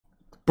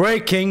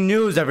Breaking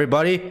news,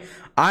 everybody.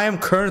 I am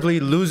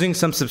currently losing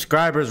some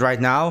subscribers right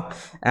now,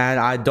 and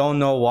I don't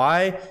know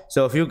why.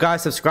 So if you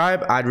guys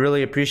subscribe, I'd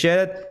really appreciate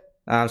it.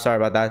 I'm sorry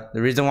about that.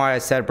 The reason why I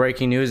said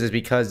breaking news is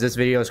because this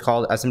video is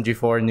called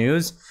SMG4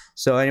 News.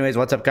 So anyways,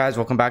 what's up guys?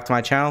 Welcome back to my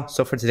channel.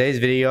 So for today's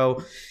video,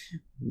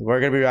 we're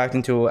going to be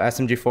reacting to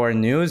SMG4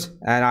 News,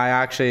 and I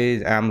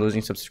actually am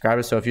losing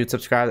subscribers. So if you'd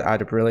subscribe,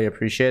 I'd really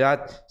appreciate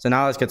that. So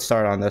now let's get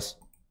started on this.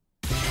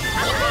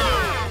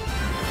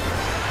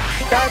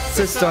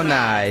 That's so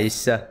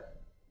nice.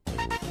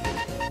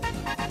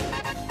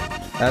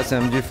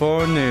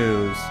 SMG4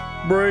 News.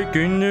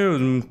 Breaking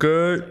news,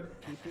 okay?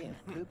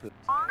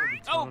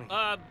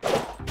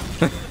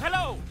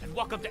 Hello, and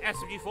welcome to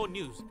SMG4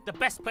 News, the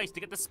best place to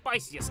get the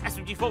spiciest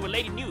SMG4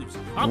 related news.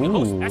 I'm your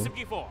host,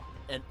 SMG4.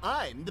 And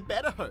I'm the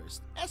better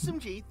host,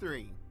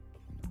 SMG3.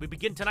 We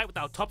begin tonight with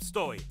our top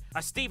story,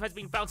 as Steve has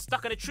been found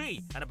stuck in a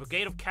tree, and a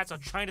brigade of cats are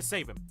trying to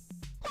save him.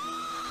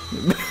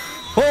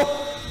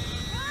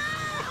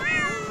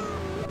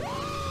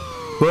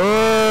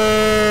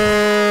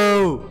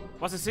 Whoa!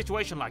 What's the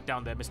situation like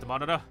down there, Mr.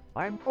 Monitor?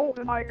 I'm told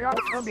and I got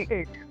tummy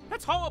ache.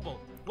 That's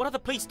horrible! What are the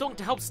police doing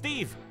to help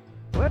Steve?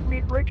 Let me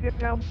break it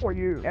down for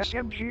you,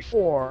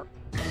 SMG4.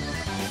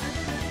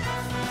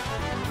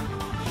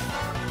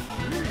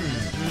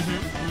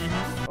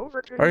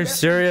 Are you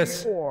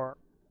serious?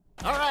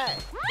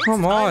 Alright.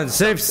 Come on,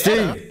 save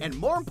Steve. And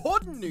more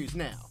important news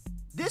now.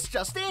 This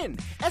just in.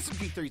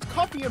 SMG3's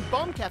Coffee and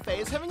Bomb Cafe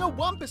is having a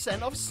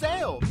 1% off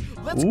sale.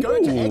 Let's go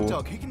to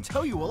Eggdog, who can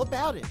tell you all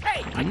about it.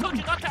 Hey, I told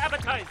you not to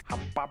advertise.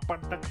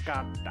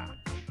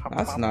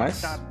 That's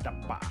nice.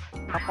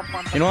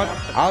 You know what?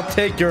 I'll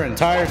take your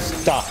entire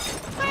stuff.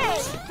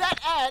 Hey, that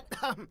ad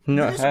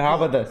No, how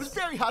about this? was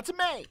very hard to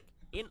make.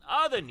 In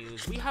other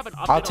news, we have an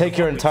update I'll take on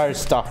your what entire is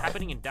stuff.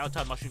 happening in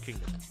downtown Mushroom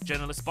Kingdom.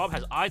 Journalist Bob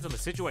has eyes on the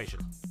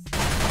situation.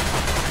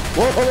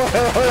 Whoa,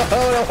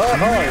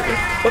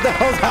 what the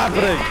hell's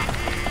happening?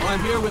 I'm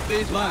here with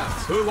these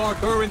lads, who are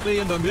currently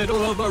in the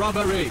middle of a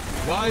robbery.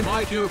 Why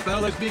might you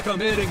fellas be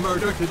committing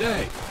murder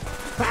today?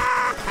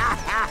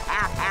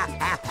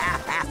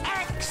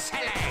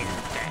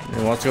 Excellent!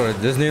 You want to go to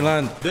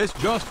Disneyland? This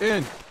just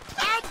in.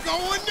 I'm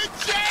going to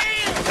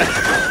jail!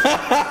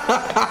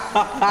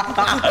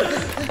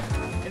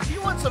 If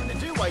you want something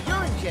to do while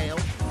you're in jail,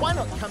 why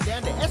not come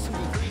down to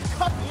SMG3's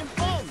Coffee and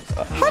Bombs?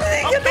 How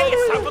did he get Okay,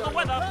 it's that? time for the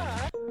weather.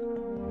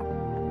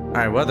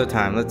 Alright, weather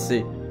time. Let's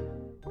see. I'm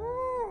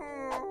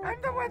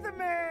the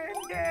weatherman.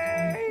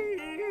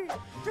 Yay!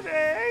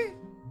 Today,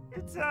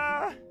 it's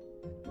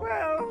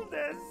well,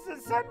 there's a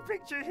sun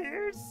picture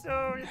here,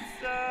 so it's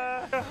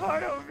a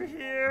heart over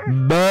here.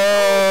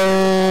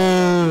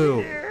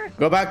 Boo! Here.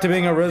 Go back to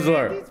being a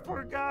Rizzler. These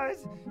poor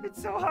guys. It's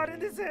so hot in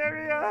this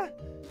area.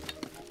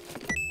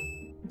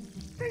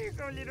 There you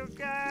go, little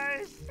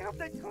guys. I hope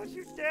that cools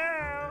you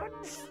down.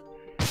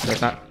 That's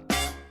not.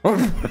 Oh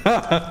no!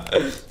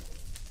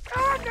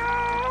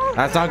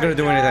 That's not gonna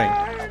do anything.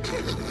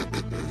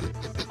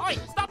 Oi,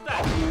 stop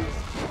that!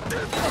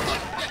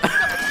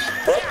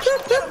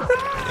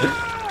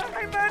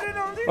 I'm adding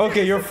all these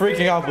Okay, you're extra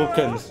freaking out, people.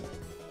 Bookins.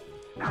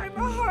 I'm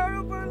a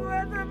horrible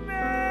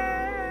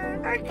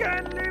weatherman. I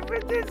can't live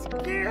with this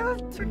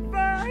guilt.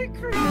 Goodbye,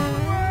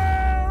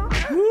 cruel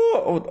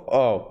world.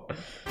 Oh.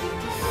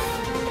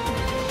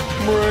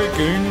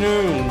 Breaking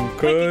news.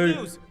 Breaking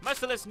news!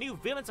 Merciless new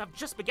villains have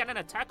just begun an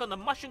attack on the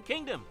Mushroom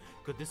Kingdom.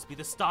 Could this be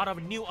the start of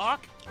a new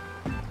arc?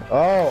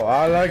 Oh,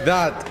 I like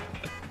that.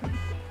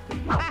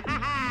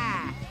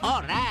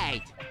 All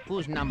right,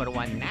 who's number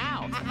one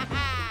now?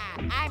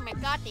 I'm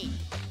Gotti.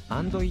 ア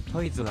ンドイ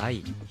トイズ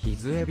愛ヒ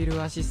ズエビ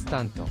ルアシス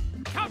タント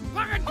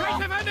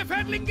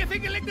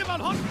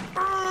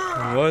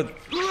What?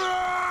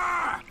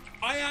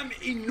 I am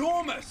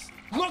enormous.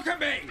 Look at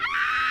me.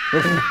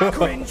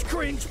 Cringe,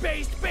 cringe,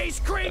 base,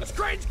 cringe, cringe,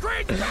 cringe,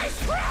 base,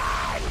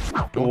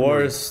 cringe! The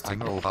worst I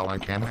know how I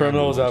can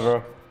criminals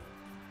ever.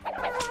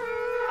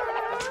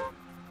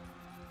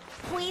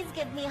 Please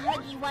give me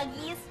huggy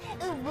wuggies.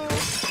 Ooh, woo.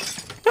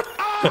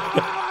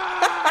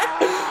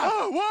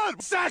 Oh, one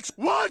sex.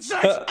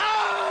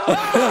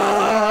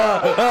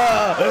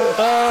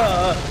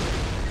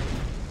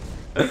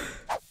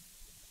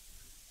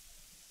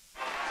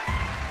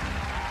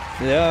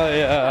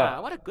 Yeah.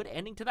 What a good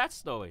ending to that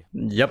story.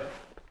 Yep.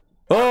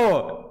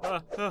 Oh!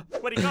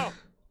 Where'd he go?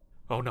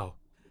 Oh no.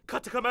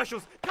 Cut to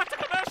commercials! Cut to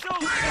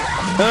commercials!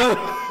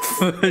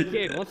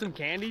 Kid, want some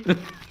candy?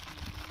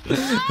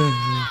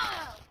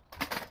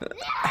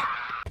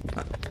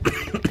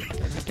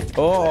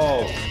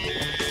 Oh!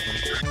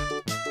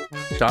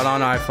 Shot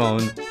on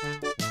iPhone.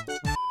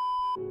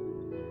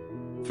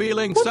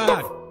 Feeling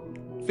sad?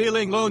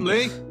 Feeling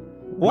lonely?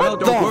 What Well,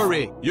 don't the?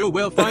 worry. You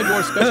will find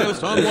your special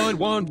someone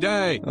one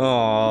day.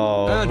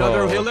 Oh. And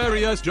other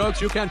hilarious jokes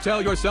you can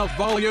tell yourself.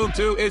 Volume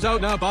 2 is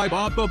out now by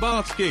Bob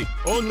Bobovsky.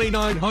 Only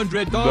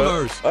 $900.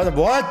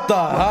 What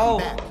the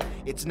hell?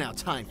 It's now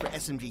time for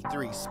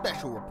SMG3's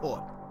special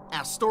report.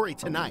 Our story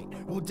tonight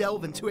will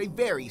delve into a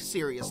very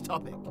serious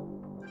topic.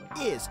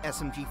 Is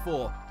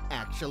SMG4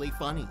 actually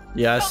funny? Don't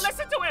Yes.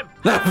 listen to him!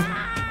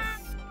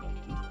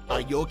 Are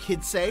your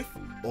kids safe,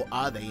 or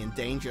are they in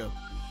danger?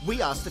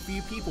 We asked a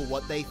few people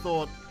what they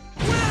thought.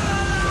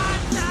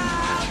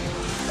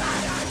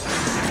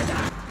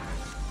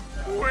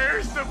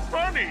 Where's the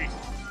bunny?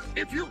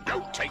 If you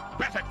don't take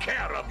better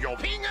care of your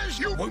fingers,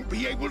 you won't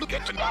be able to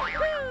get to know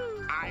you.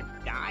 I'm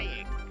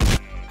dying.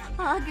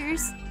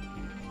 Augers.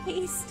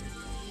 Haste.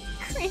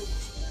 Cringe.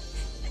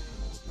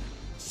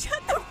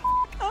 Shut the f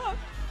up.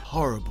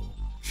 Horrible.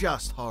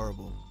 Just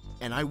horrible.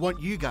 And I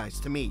want you guys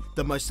to meet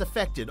the most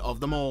affected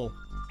of them all,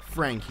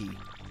 Frankie.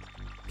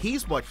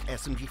 He's watched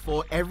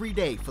SMG4 every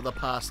day for the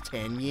past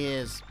 10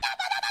 years.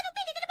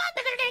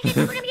 I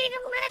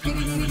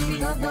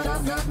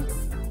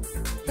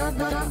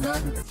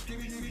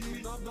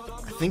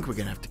think we're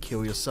gonna have to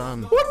kill your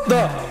son. What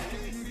the?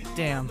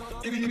 Damn.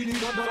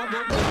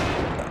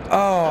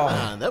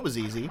 Oh. That was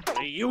easy.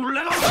 You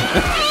little.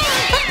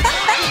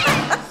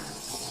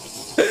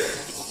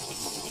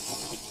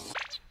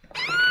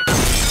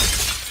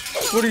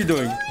 What are you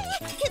doing?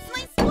 It's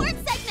my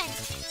sports segment.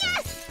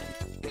 Yes.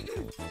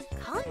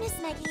 Call him Miss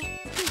Maggie.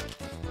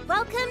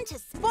 Welcome to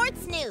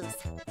Sports News.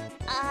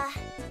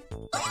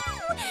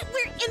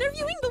 We're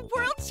interviewing the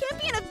world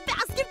champion of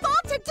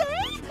basketball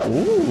today.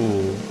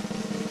 Ooh.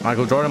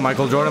 Michael Jordan,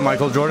 Michael Jordan,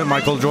 Michael Jordan,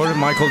 Michael Jordan,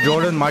 Michael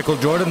Jordan, Michael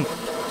Jordan.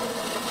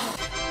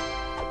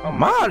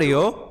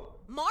 Mario?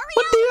 Mario?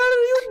 What the hell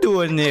are you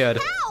doing here?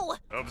 How?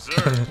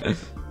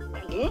 Observe.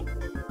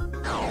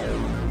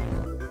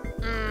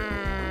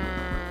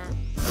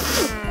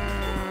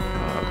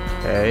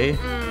 Okay.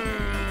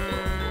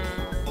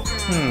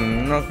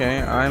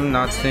 Okay. I'm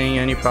not seeing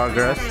any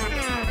progress.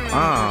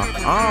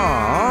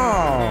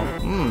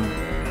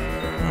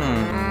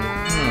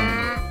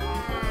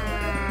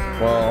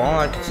 Well, all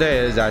I can say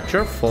is that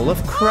you're full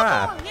of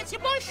crap. Oh, it's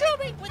your boy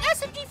Shuby with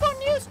SMG4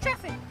 News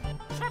Traffic.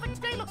 Traffic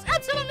today looks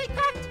absolutely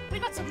packed. We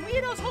got some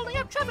weirdos holding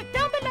up traffic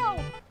down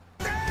below.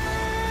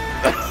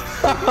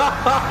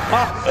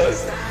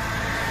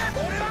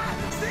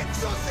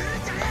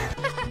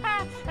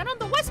 And on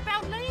the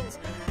westbound lanes,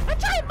 a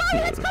giant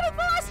bodyhead's coming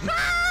for us!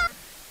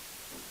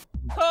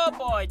 Oh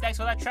boy, thanks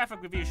for that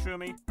traffic review,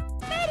 Shroomy.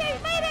 Mayday,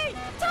 mayday!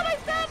 Tell my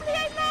family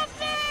I love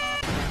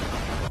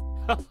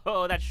them!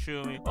 Oh, that's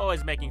Shroomy,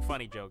 always making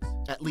funny jokes.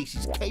 At least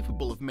he's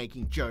capable of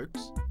making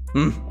jokes. Are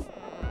you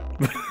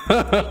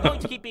going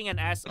to keep being an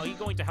ass, or are you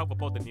going to help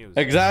report the news?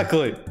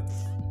 Exactly.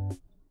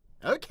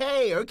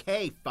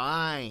 Okay,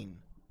 fine.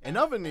 In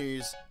other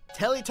news,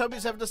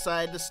 Teletubbies have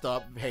decided to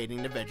stop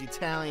hating the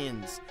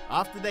vegetarians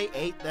after they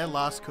ate their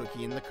last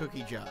cookie in the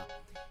cookie jar.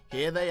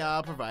 Here they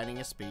are providing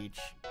a speech.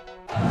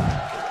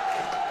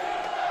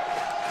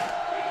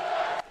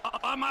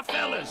 My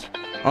fellas.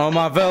 All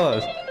my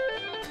fellas.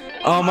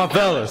 All my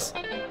fellas.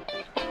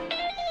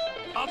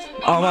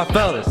 All my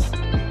fellas.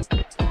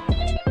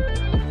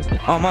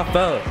 All my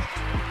fellas.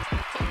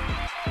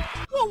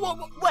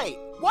 Whoa, wait,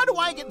 why do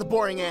I get the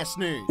boring ass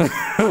news?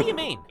 What do you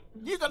mean?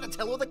 You gotta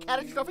tell all the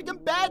catastrophic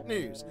and bad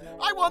news.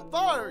 I want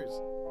those.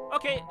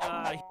 Okay,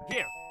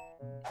 here.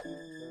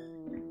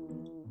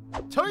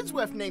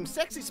 Toadsworth named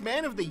Sexiest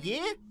Man of the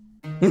Year?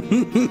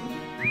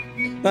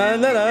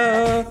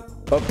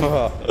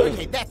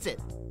 Okay, that's it.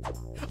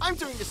 I'm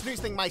doing this news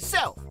thing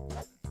myself.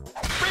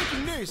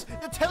 Breaking news,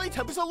 the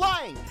Teletubbies are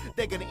lying.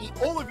 They're gonna eat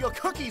all of your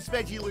cookies,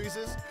 veggie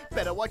losers.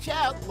 Better watch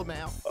out,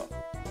 Lamau.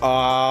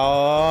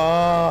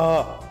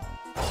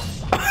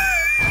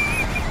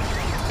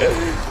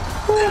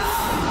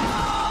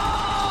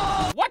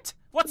 What?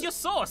 What's your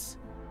source?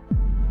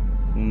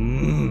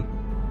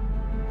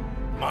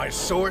 My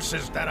source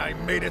is that I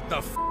made it the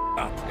f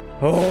up.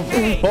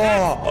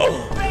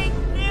 Fake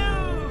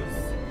news!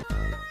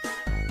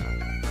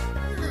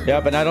 Yeah,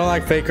 but I don't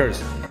like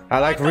fakers. I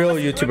like real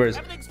YouTubers.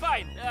 Everything's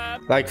fine.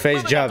 Like Face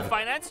Rob, Jab.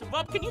 Finance.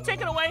 Rob, can you take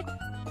it away?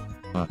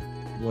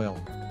 Well,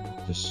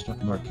 the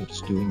stock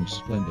market's doing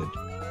splendid.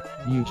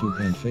 YouTube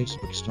and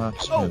Facebook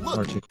stocks Oh, have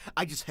look,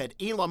 I just heard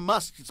Elon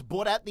Musk just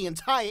bought out the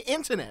entire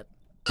internet.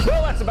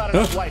 Well, that's about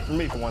enough light for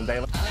me for one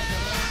day.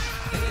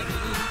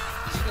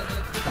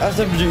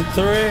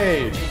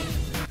 SMG3!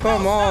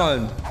 Come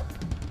on!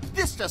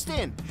 This just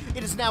in.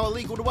 It is now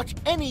illegal to watch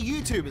any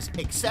YouTubers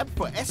except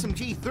for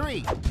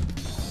SMG3.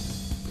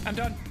 I'm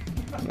done.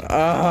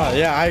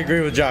 Yeah, I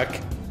agree with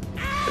Jack.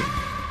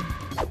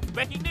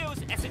 Breaking news,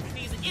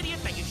 SMG is an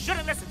idiot that you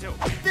shouldn't listen to.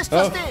 This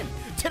just in.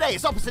 Today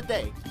is opposite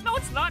day. No,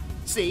 it's not.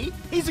 See?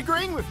 He's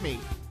agreeing with me.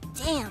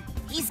 Damn,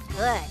 he's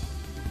good.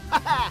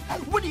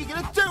 What are you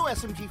gonna do,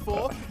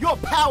 SMG4? You're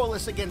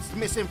powerless against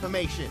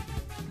misinformation.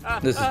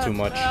 This is too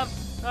much.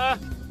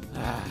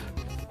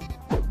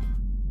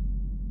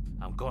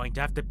 I'm going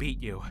to have to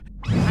beat you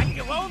at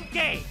your own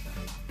game.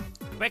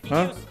 Breaking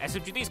news,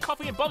 SMGD's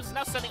Coffee and Bumps is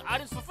now selling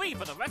items for free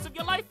for the rest of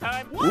your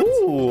lifetime. What?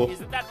 Ooh.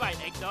 Isn't that right,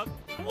 Eggdog?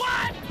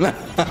 What?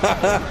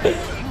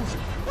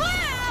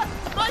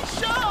 My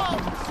show!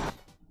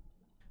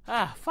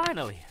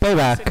 Finally.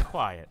 Payback. Sit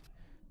quiet.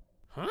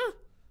 Huh?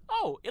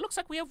 Oh, it looks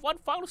like we have one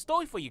final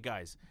story for you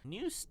guys.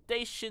 News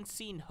station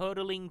seen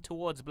hurtling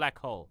towards black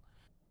hole.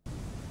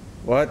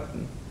 What?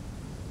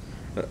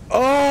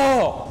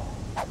 Oh!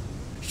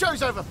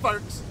 Show's over,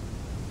 folks.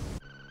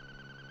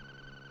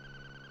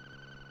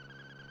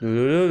 Thank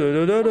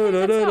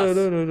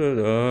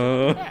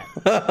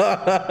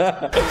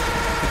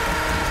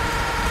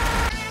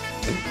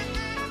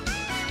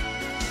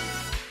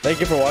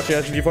you for watching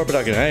SMG4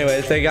 production.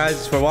 Anyways, thank you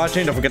guys for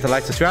watching. Don't forget to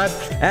like, subscribe,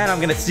 and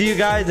I'm gonna see you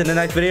guys in the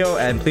next video.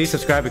 And please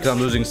subscribe because I'm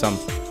losing some.